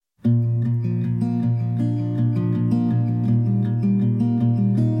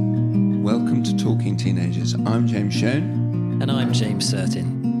Talking Teenagers. I'm James Schoen. And I'm James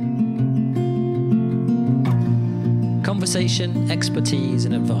Certin. Conversation, expertise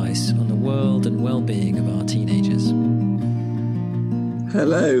and advice on the world and well-being of our teenagers.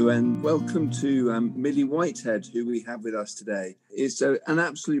 Hello and welcome to Milly Whitehead, who we have with us today. It's an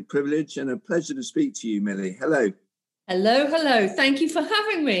absolute privilege and a pleasure to speak to you, Milly. Hello. Hello. Thank you for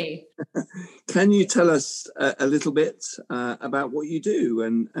having me. Can you tell us a little bit about what you do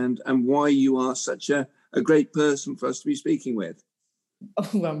and why you are such a great person for us to be speaking with? Oh,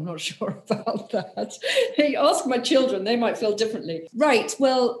 well, I'm not sure about that. Hey, ask my children; they might feel differently. Right.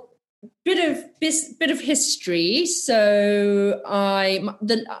 Well, bit of history. So I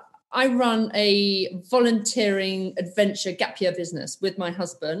run a volunteering adventure gap year business with my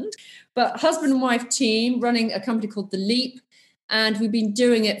husband, but husband and wife team running a company called The Leap. And we've been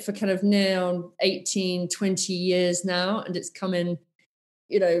doing it for kind of now 18, 20 years now. And it's come in,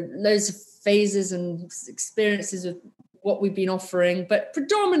 loads of phases and experiences of what we've been offering, but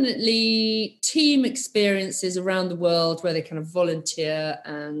predominantly team experiences around the world where they kind of volunteer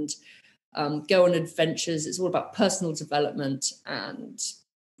and go on adventures. It's all about personal development and,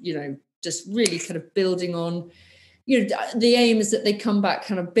 just really kind of building on, the aim is that they come back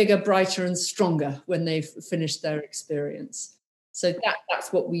kind of bigger, brighter and stronger when they've finished their experience. So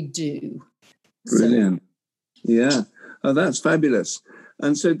that's what we do. Brilliant. Yeah. Oh, that's fabulous.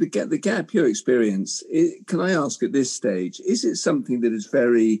 And so the gap year experience, can I ask at this stage, is it something that is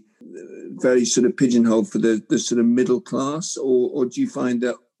very, very sort of pigeonholed for the sort of middle class, or do you find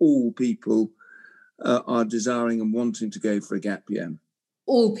that all people are desiring and wanting to go for a gap year?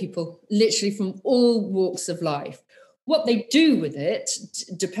 All people, literally from all walks of life. What they do with it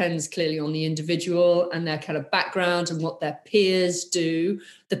depends clearly on the individual and their kind of background and what their peers do.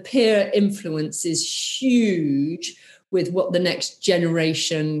 The peer influence is huge with what the next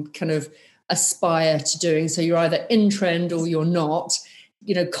generation kind of aspire to doing. So you're either in trend or you're not.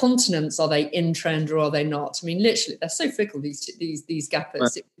 Continents, are they in trend or are they not? I mean, literally, they're so fickle, these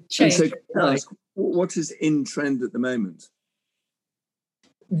gappers. It change. So what is in trend at the moment?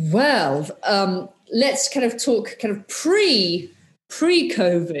 Well, let's kind of talk kind of pre-COVID.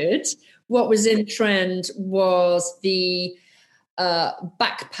 What was in trend was the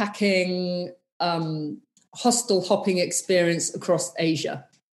backpacking, hostel hopping experience across Asia.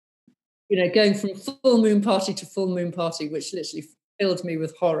 Going from full moon party to full moon party, which literally filled me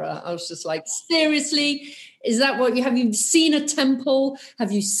with horror. I was just like, seriously, is that what have you seen a temple?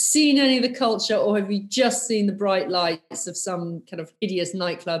 Have you seen any of the culture, or have you just seen the bright lights of some kind of hideous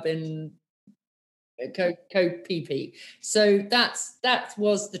nightclub in Koh Phi Phi? So that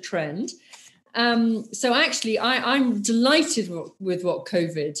was the trend. So actually, I'm delighted with what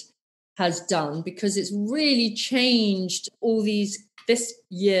COVID has done, because it's really changed all these. This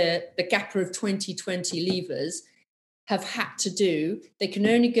year, the gapper of 2020 leavers have had to do. They can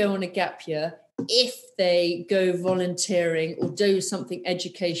only go on a gap year if they go volunteering or do something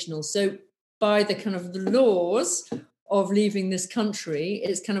educational. So by the kind of the laws of leaving this country,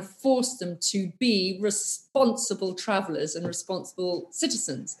 it's kind of forced them to be responsible travelers and responsible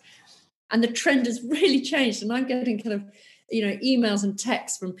citizens. And the trend has really changed. And I'm getting kind of, emails and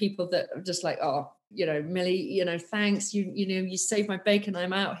texts from people that are just like, oh, Milly, thanks. You saved my bacon.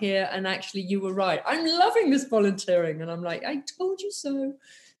 I'm out here. And actually you were right. I'm loving this volunteering. And I'm like, I told you so.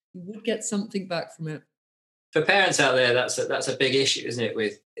 You would get something back from it. For parents out there, that's a big issue, isn't it?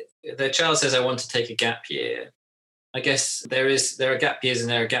 With their child says, I want to take a gap year. I guess there are gap years and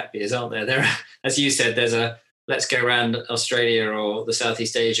there are gap years, aren't there? There, as you said, there's a let's go around Australia or the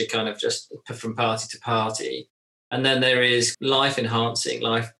Southeast Asia kind of just from party to party. And then there is life-enhancing,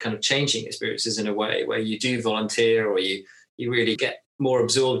 life kind of changing experiences in a way where you do volunteer or you really get more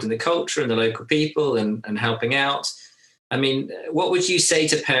absorbed in the culture and the local people and helping out. I mean, what would you say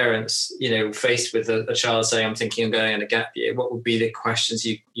to parents, faced with a child saying, I'm thinking of going on a gap year? What would be the questions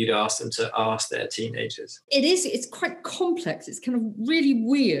you'd ask them to ask their teenagers? It's quite complex. It's kind of really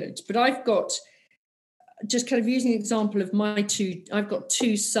weird. But I've got, just kind of using an example of I've got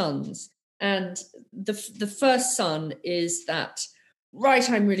two sons. And the first son is that, right,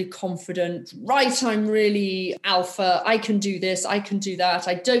 I'm really confident, right, I'm really alpha, I can do this, I can do that,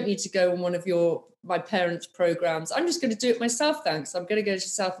 I don't need to go on one of my parents' programs, I'm just going to do it myself, thanks. I'm going to go to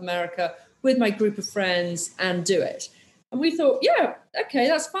South America with my group of friends and do it. And we thought, yeah, okay,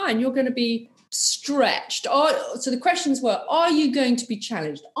 that's fine, you're going to be stretched. So the questions were, are you going to be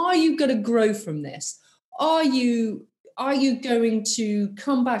challenged? Are you going to grow from this? Are you going to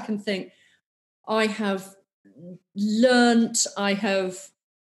come back and think, I have learnt, I have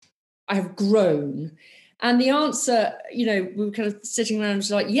grown. And the answer, we were kind of sitting around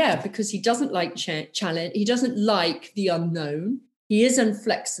like, yeah, because he doesn't like challenge. He doesn't like the unknown. He is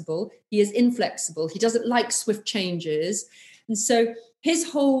inflexible. He doesn't like swift changes. And so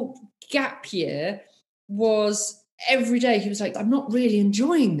his whole gap year was every day he was like, I'm not really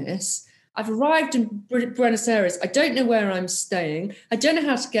enjoying this. I've arrived in Buenos Aires. I don't know where I'm staying. I don't know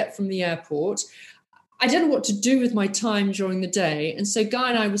how to get from the airport. I don't know what to do with my time during the day. And so Guy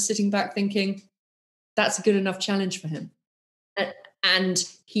and I were sitting back thinking, that's a good enough challenge for him. And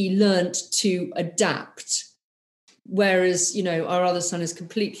he learned to adapt. Whereas, our other son is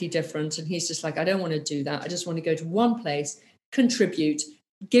completely different. And he's just like, I don't want to do that. I just want to go to one place, contribute,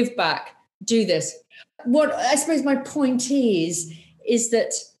 give back, do this. What I suppose my point is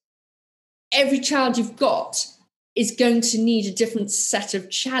that every child you've got is going to need a different set of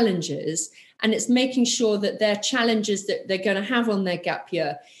challenges. And it's making sure that their challenges that they're going to have on their gap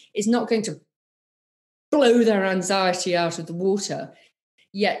year is not going to blow their anxiety out of the water,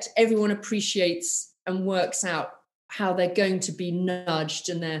 yet everyone appreciates and works out how they're going to be nudged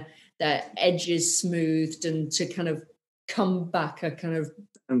and their edges smoothed and to kind of come back a kind of...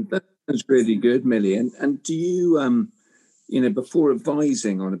 And that's really good, Milly. And do you, before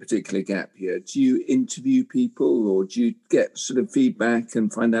advising on a particular gap year, do you interview people or do you get sort of feedback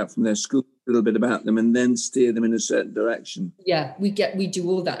and find out from their school a little bit about them and then steer them in a certain direction? Yeah, we do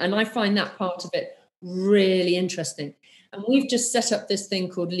all that. And I find that part of it really interesting. And we've just set up this thing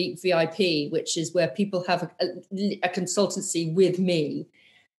called Leap VIP, which is where people have a consultancy with me.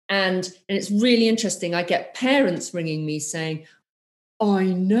 And it's really interesting. I get parents ringing me saying, I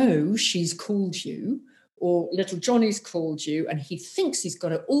know she's called you, or little Johnny's called you, and he thinks he's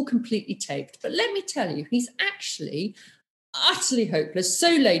got it all completely taped. But let me tell you, he's actually utterly hopeless, so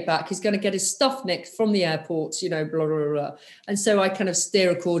laid back, he's going to get his stuff nicked from the airport, blah, blah, blah. And so I kind of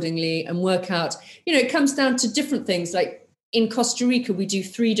steer accordingly and work out, it comes down to different things. Like in Costa Rica, we do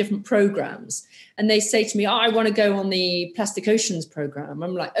 3 different programs. And they say to me, I want to go on the Plastic Oceans program.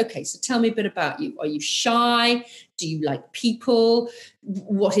 I'm like, okay, so tell me a bit about you. Are you shy? Do you like people?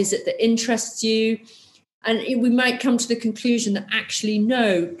 What is it that interests you? And we might come to the conclusion that actually,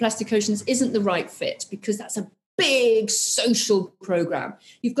 no, Plastic Oceans isn't the right fit because that's a big social program.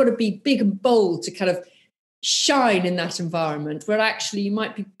 You've got to be big and bold to kind of shine in that environment, where actually you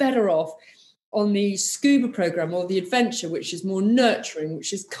might be better off on the scuba program or the adventure, which is more nurturing,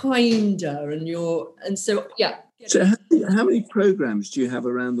 which is kinder, and so yeah. So how many programs do you have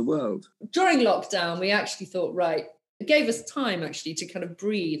around the world? During lockdown, we actually thought, right, it gave us time actually to kind of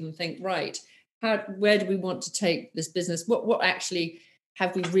breathe and think, right, where do we want to take this business? What actually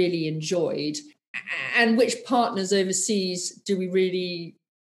have we really enjoyed? And which partners overseas do we really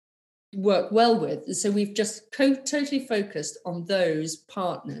work well with? And so we've just totally focused on those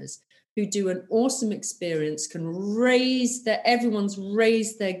partners who do an awesome experience, everyone's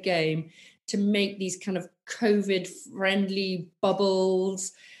raised their game to make these kind of COVID-friendly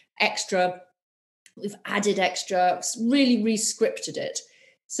bubbles extra. We've added extra, really re-scripted it.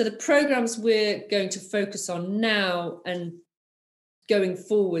 So the programs we're going to focus on now and going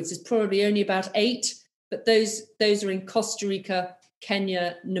forwards is probably only about 8, but those are in Costa Rica,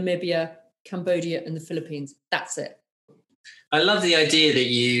 Kenya, Namibia, Cambodia, and the Philippines. That's it. I love the idea that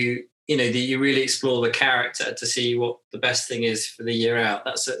you really explore the character to see what the best thing is for the year out.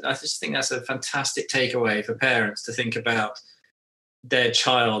 I just think that's a fantastic takeaway for parents to think about their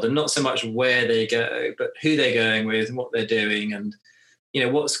child, and not so much where they go, but who they're going with and what they're doing. And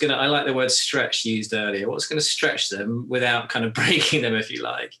I like the word stretch used earlier. What's going to stretch them without kind of breaking them, if you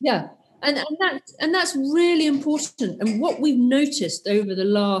like? Yeah, and that's really important. And what we've noticed over the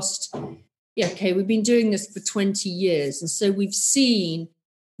last, we've been doing this for 20 years, and so we've seen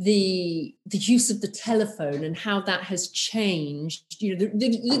the use of the telephone and how that has changed.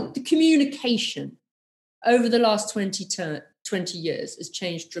 The communication over the last 20 years has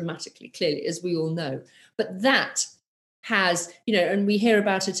changed dramatically, clearly, as we all know. But that has, and we hear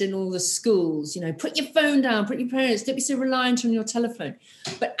about it in all the schools, put your phone down, put your parents, don't be so reliant on your telephone.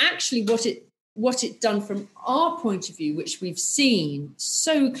 But actually what it done from our point of view, which we've seen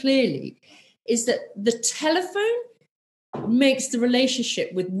so clearly, is that the telephone makes the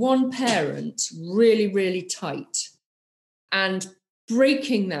relationship with one parent really, really tight, and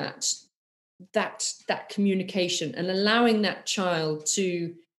breaking that communication and allowing that child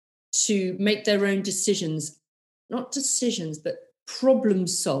to make their own decisions, not decisions, but problem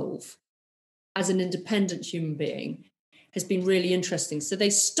solve as an independent human being, has been really interesting. So they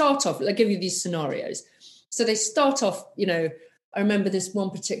start off, I'll give you these scenarios. So they start off, I remember this one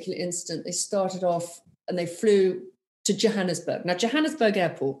particular incident. They started off and they flew to Johannesburg. Now, Johannesburg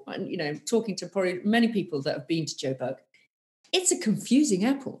Airport, and talking to probably many people that have been to Joburg, it's a confusing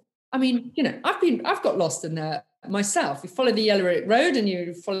airport. I mean, I've got lost in there myself. You follow the Yellow Brick Road and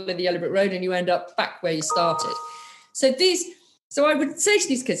you end up back where you started. So I would say to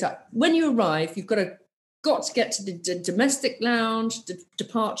these kids, when you arrive, you've got to get to the domestic lounge,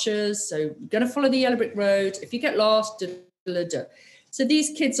 departures. So you're going to follow the Yellow Brick Road. If you get lost, So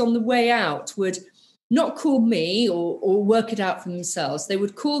these kids on the way out would not call me or work it out for themselves. They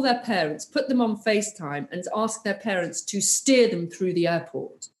would call their parents, put them on FaceTime and ask their parents to steer them through the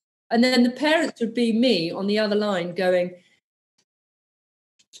airport. And then the parents would be me on the other line going,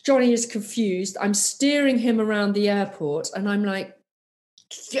 Johnny is confused. I'm steering him around the airport. And I'm like,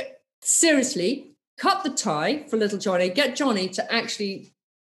 seriously, cut the tie for little Johnny, get Johnny to actually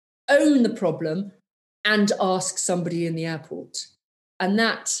own the problem and ask somebody in the airport. And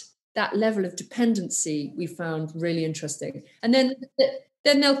that level of dependency we found really interesting. And then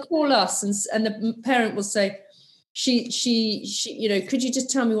they'll call us and the parent will say, she could you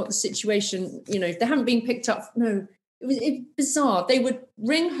just tell me what the situation, if they haven't been picked up. No, it was bizarre. They would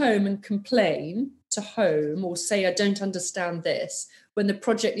ring home and complain to home or say, I don't understand this, when the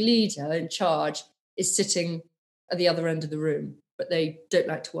project leader in charge is sitting at the other end of the room, but they don't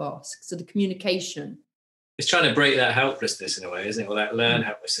like to ask. So the communication. It's trying to break that helplessness in a way, isn't it? Or that learned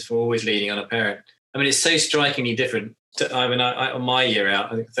helplessness. We're always leaning on a parent. I mean, it's so strikingly different. I on my year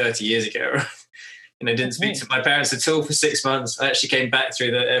out, I think 30 years ago, I didn't speak to my parents at all for 6 months. I actually came back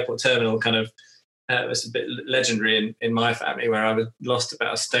through the airport terminal, it was a bit legendary in my family, where I was lost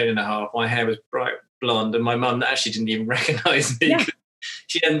about 1.5 stone. My hair was bright blonde, and my mum actually didn't even recognise me. Yeah.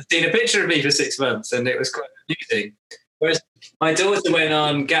 She hadn't seen a picture of me for 6 months, and it was quite amusing. Whereas my daughter went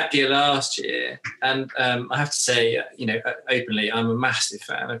on gap year last year, and I have to say, openly, I'm a massive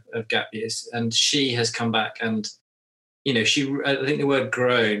fan of gap years. And she has come back and, I think the word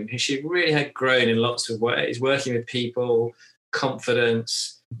grown, she really had grown in lots of ways, working with people,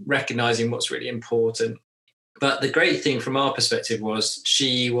 confidence, recognising what's really important. But the great thing from our perspective was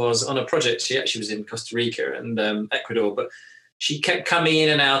she was on a project. She actually was in Costa Rica and Ecuador, but she kept coming in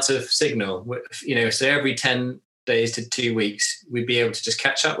and out of signal, so every 10 days to 2 weeks, we'd be able to just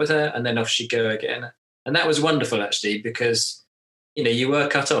catch up with her and then off she'd go again. And that was wonderful, actually, because, you were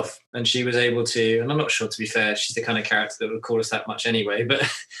cut off and she was able to, and I'm not sure, to be fair, she's the kind of character that would call us that much anyway, but,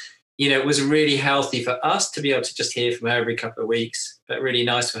 it was really healthy for us to be able to just hear from her every couple of weeks, but really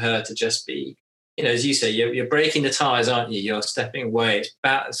nice for her to just be, as you say, you're breaking the ties, aren't you? You're stepping away.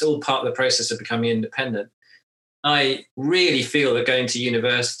 It's all part of the process of becoming independent. I really feel that going to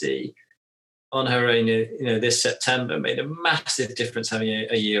university on her own, this September made a massive difference having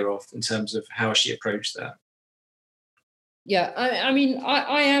a year off in terms of how she approached that. Yeah, I mean,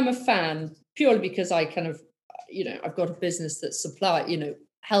 I am a fan purely because I kind of, I've got a business that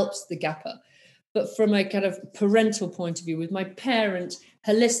helps the gapper. But from a kind of parental point of view, with my parent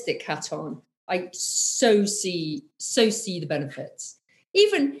holistic hat on, I so see the benefits.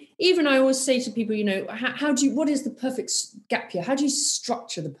 Even I always say to people, what is the perfect gap year? How do you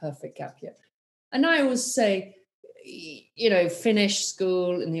structure the perfect gap year? And I always say, finish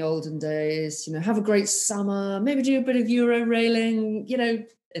school in the olden days, have a great summer, maybe do a bit of Euro railing,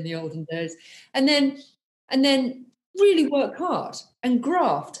 in the olden days. And then really work hard and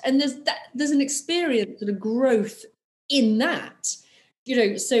graft. And there's an experience and a growth in that.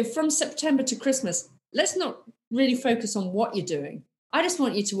 So from September to Christmas, let's not really focus on what you're doing. I just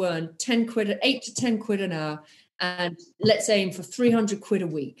want you to earn 10 quid, 8 to 10 quid an hour, and let's aim for 300 quid a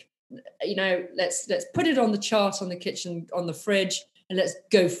week. Let's put it on the chart on the kitchen, on the fridge, and let's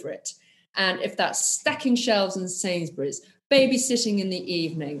go for it. And if that's stacking shelves in Sainsbury's, babysitting in the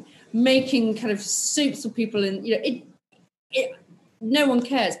evening, making kind of soups for people, and no one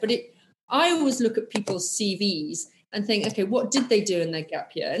cares. But I always look at people's CVs and think, okay, what did they do in their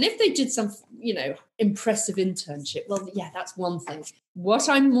gap year? And if they did some, impressive internship, well, yeah, that's one thing. What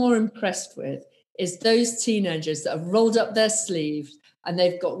I'm more impressed with is those teenagers that have rolled up their sleeves and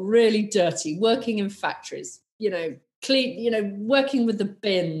they've got really dirty, working in factories, clean, working with the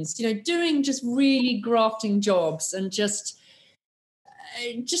bins, doing just really grafting jobs, and just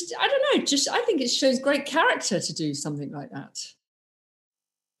I don't know, I think it shows great character to do something like that.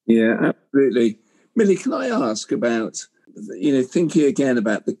 Yeah, absolutely. Milly, can I ask about, thinking again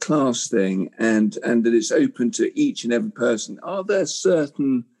about the class thing and that it's open to each and every person. Are there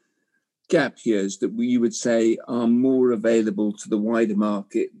certain gap years that you would say are more available to the wider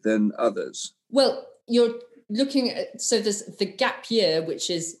market than others? Well, you're looking at, so there's the gap year, which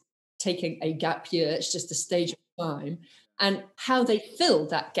is taking a gap year. It's just a stage of time. And how they fill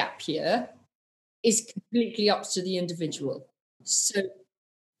that gap year is completely up to the individual. So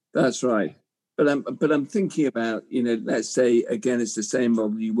that's right. But I'm thinking about, let's say again, it's the same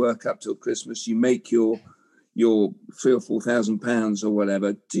model. You work up till Christmas, you make your £3,000 or £4,000 or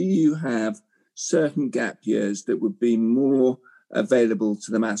whatever. Do you have certain gap years that would be more available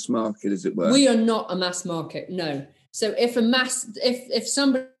to the mass market, as it were? We are not a mass market, no. So if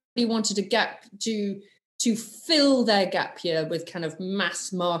somebody wanted a gap to fill their gap year with kind of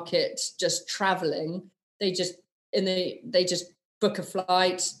mass market, just traveling, they just book a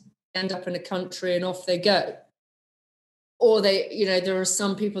flight, end up in a country, and off they go. Or there are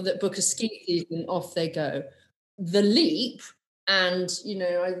some people that book a ski season, off they go. The leap, and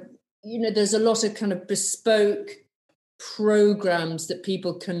there's a lot of kind of bespoke programs that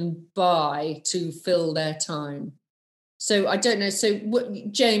people can buy to fill their time. So I don't know. So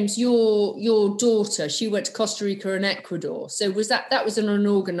James, your daughter, she went to Costa Rica and Ecuador. So that was an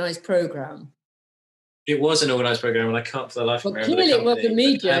unorganized program? It was an organised program, and I can't for the life of me remember. Clearly it wasn't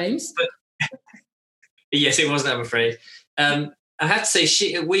me, James. Yes, it wasn't, I'm afraid. I have to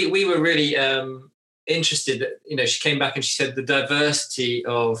say, we were really interested that, she came back and she said the diversity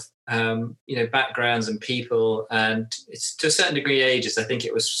of, backgrounds and people, and it's to a certain degree ages. I think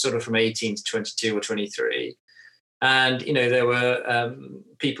it was sort of from 18 to 22 or 23. And, there were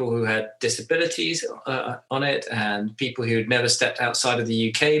people who had disabilities on it, and people who had never stepped outside of the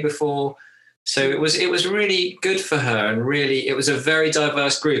UK before. So it was really good for her, and really it was a very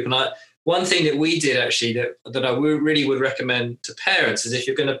diverse group. And one thing that we did actually that I really would recommend to parents is, if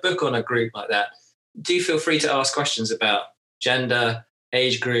you're going to book on a group like that, do feel free to ask questions about gender,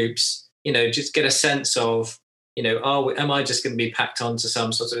 age groups, just get a sense of, am I just going to be packed onto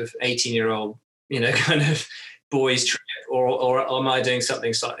some sort of 18-year-old, kind of boys trip, or am I doing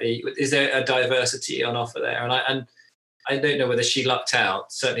something slightly, is there a diversity on offer there? And I don't know whether she lucked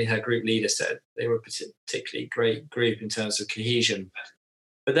out. Certainly her group leader said they were a particularly great group in terms of cohesion.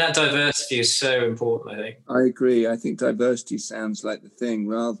 But that diversity is so important, I think. I agree. I think diversity sounds like the thing,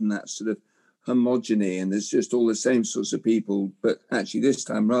 rather than that sort of homogeny, and there's just all the same sorts of people. But actually this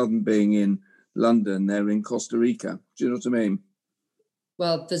time, rather than being in London, they're in Costa Rica. Do you know what I mean?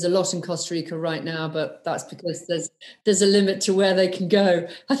 Well, there's a lot in Costa Rica right now, but that's because there's a limit to where they can go.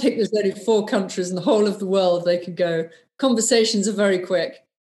 I think there's only 4 countries in the whole of the world they can go. Conversations are very quick.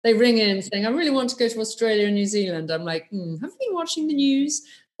 They ring in saying, I really want to go to Australia and New Zealand. I'm like, have you been watching the news?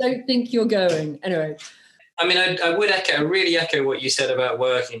 Don't think you're going. Anyway. I mean, I really echo what you said about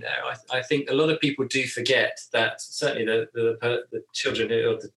working there. I think a lot of people do forget that, certainly the children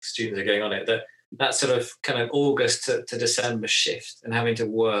or the students are going on it, that sort of kind of August to December shift and having to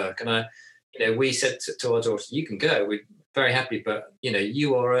work. And we said to our daughter, you can go, we're very happy, but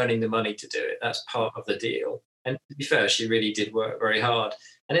you are earning the money to do it. That's part of the deal. And to be fair, she really did work very hard.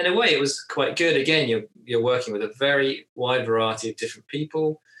 And in a way, it was quite good. Again, you're working with a very wide variety of different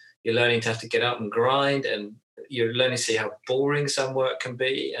people. You're learning to have to get up and grind, and you're learning to see how boring some work can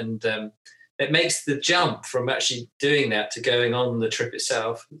be. And it makes the jump from actually doing that to going on the trip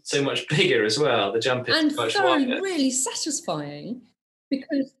itself so much bigger as well. The jump is much wider. And really satisfying,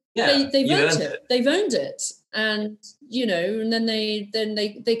 because they've earned it. They've earned it, and and then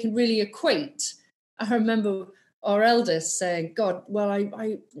they can really equate. I remember our eldest saying, "God, well,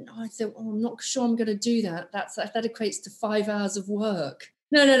 I thought, I'm not sure I'm going to do that. That equates to 5 hours of work."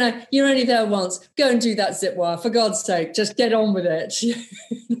 No. You're only there once. Go and do that zip wire, for God's sake. Just get on with it.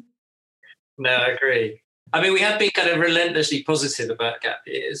 No, I agree. I mean, we have been kind of relentlessly positive about gap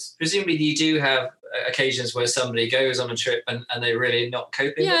years. Presumably you do have occasions where somebody goes on a trip and they're really not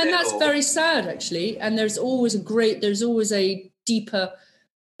coping with it. Yeah, and that's very sad, actually. And there's always a deeper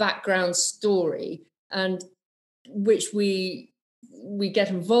background story, and which we get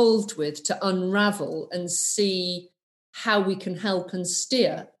involved with to unravel and see how we can help and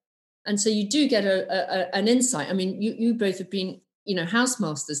steer. And so you do get an insight. I mean, you both have been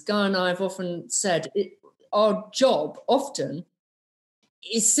housemasters. Guy and I have often said our job often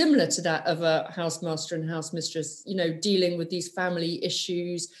is similar to that of a housemaster and housemistress, dealing with these family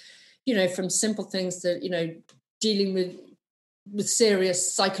issues, from simple things to, dealing with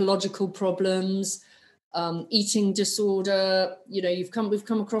serious psychological problems, eating disorder, we've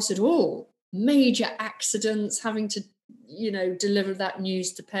come across it all, major accidents, having to, deliver that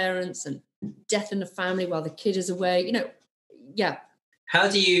news to parents, and death in the family while the kid is away, yeah. How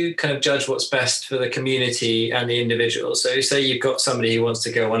do you kind of judge what's best for the community and the individual? So say you've got somebody who wants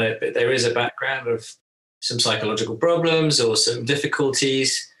to go on it, but there is a background of some psychological problems or some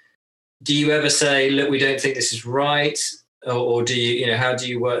difficulties. Do you ever say, look, we don't think this is right? or do you, how do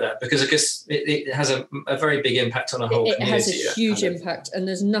you work that? Because I guess it has a very big impact on a whole community. It has a huge impact, and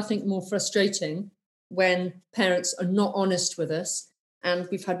there's nothing more frustrating when parents are not honest with us. And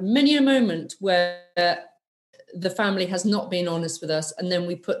we've had many a moment where the family has not been honest with us, and then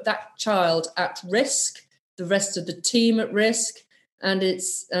we put that child at risk, the rest of the team at risk, and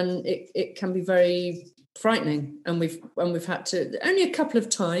it can be very frightening. And we've had to, only a couple of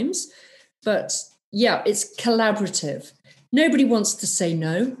times, but yeah, it's collaborative. Nobody wants to say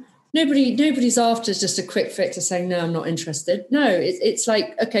no. Nobody's after just a quick fix of saying, no, I'm not interested. No, it's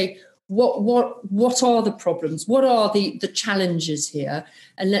like, okay, what are the problems? What are the challenges here?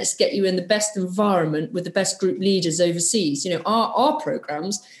 And let's get you in the best environment with the best group leaders overseas. Our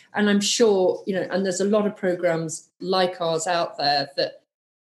programs, and I'm sure, and there's a lot of programs like ours out there that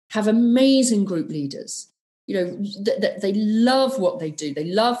have amazing group leaders. They love what they do.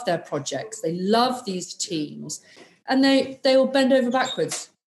 They love their projects. They love these teams, and they will bend over backwards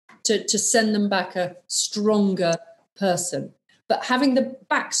to send them back a stronger person. But having the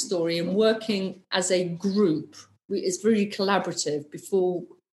backstory and working as a group is really collaborative before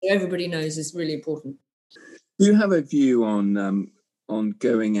everybody knows is really important. Do you have a view on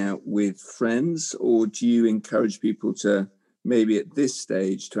going out with friends, or do you encourage people to maybe at this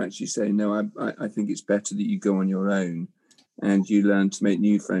stage to actually say, no, I think it's better that you go on your own and you learn to make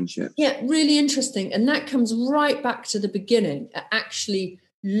new friendships? Yeah, really interesting. And that comes right back to the beginning, actually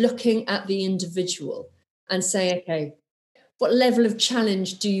looking at the individual and saying, okay, what level of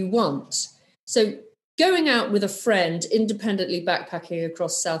challenge do you want? So going out with a friend independently backpacking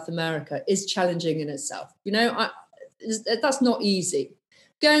across South America is challenging in itself. That's not easy.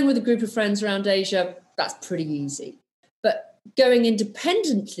 Going with a group of friends around Asia, that's pretty easy. But going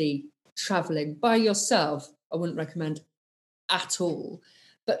independently, traveling by yourself, I wouldn't recommend at all.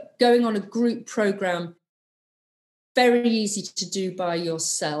 But going on a group program, very easy to do by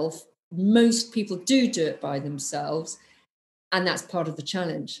yourself. Most people do it by themselves. And that's part of the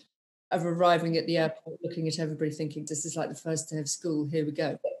challenge of arriving at the airport, looking at everybody thinking, this is like the first day of school, here we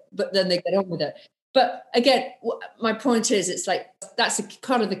go. But then they get on with it. But again, my point is, it's like that's a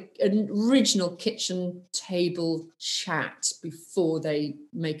part of the original kitchen table chat before they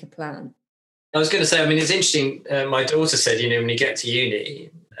make a plan. I was going to say, it's interesting. My daughter said, when you get to uni,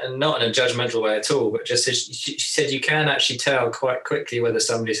 and not in a judgmental way at all, but just she said you can actually tell quite quickly whether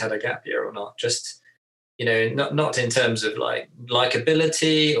somebody's had a gap year or not. Just not in terms of like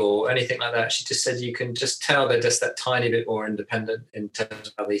likability or anything like that. She just said you can just tell they're just that tiny bit more independent in terms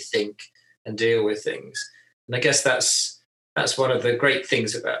of how they think and deal with things. And I guess that's one of the great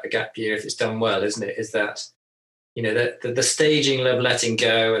things about a gap year, if it's done well, isn't it? Is that, the staging of letting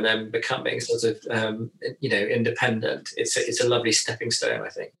go and then becoming sort of, independent. It's a lovely stepping stone, I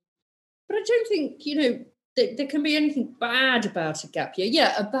think. But I don't think, there can be anything bad about a gap year.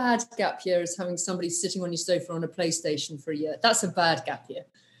 Yeah, a bad gap year is having somebody sitting on your sofa on a PlayStation for a year. That's a bad gap year.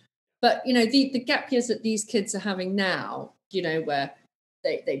 But, the gap years that these kids are having now, where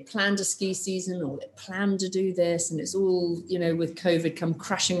they planned a ski season or they planned to do this and it's all, with COVID come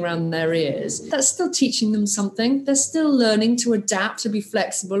crashing around their ears, that's still teaching them something. They're still learning to adapt, to be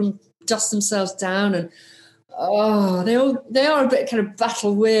flexible and dust themselves down. And they are a bit kind of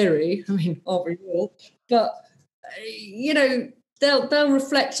battle weary. Aren't we all? But, they'll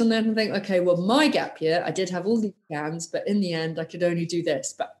reflect on that and think, okay, well, my gap year, I did have all these plans, but in the end, I could only do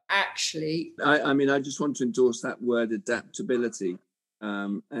this. But actually... I just want to endorse that word adaptability.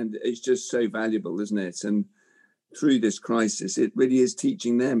 And it's just so valuable, isn't it? And through this crisis, it really is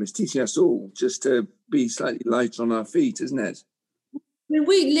teaching them. It's teaching us all just to be slightly lighter on our feet, isn't it?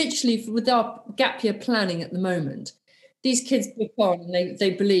 We literally, with our gap year planning at the moment, these kids book on and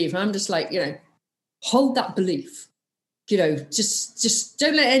they believe. And I'm just like, hold that belief. Just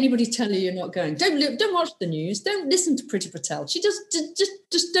don't let anybody tell you you're not going. Don't watch the news. Don't listen to Priti Patel. She just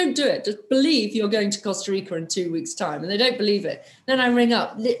don't do it. Just believe you're going to Costa Rica in 2 weeks' time, and they don't believe it. Then I ring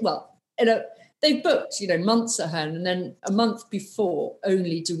up. They've booked, months ahead, and then a month before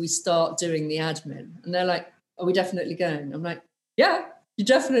only do we start doing the admin, and they're like, "Are we definitely going?" I'm like, "Yeah, you're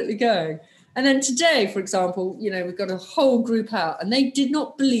definitely going." And then today, for example, we've got a whole group out, and they did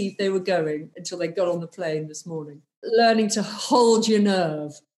not believe they were going until they got on the plane this morning. Learning to hold your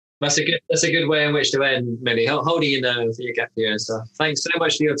nerve. That's a good way in which to end, Milly. Holding your nerve for your gap year and stuff. Thanks so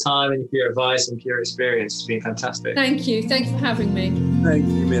much for your time and for your advice and for your experience. It's been fantastic. Thank you. Thank you for having me. Thank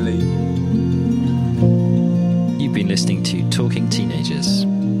you, Milly. You've been listening to Talking Teenagers.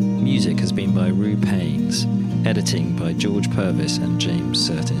 Music has been by Rue Paynes. Editing by George Purvis and James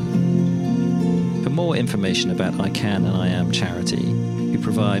Certin. For more information about I Can and I Am charity, who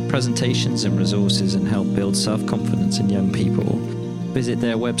provide presentations and resources and help build self-confidence in young people. Visit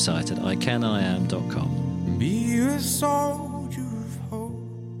their website at iCanIam.com. Be a soul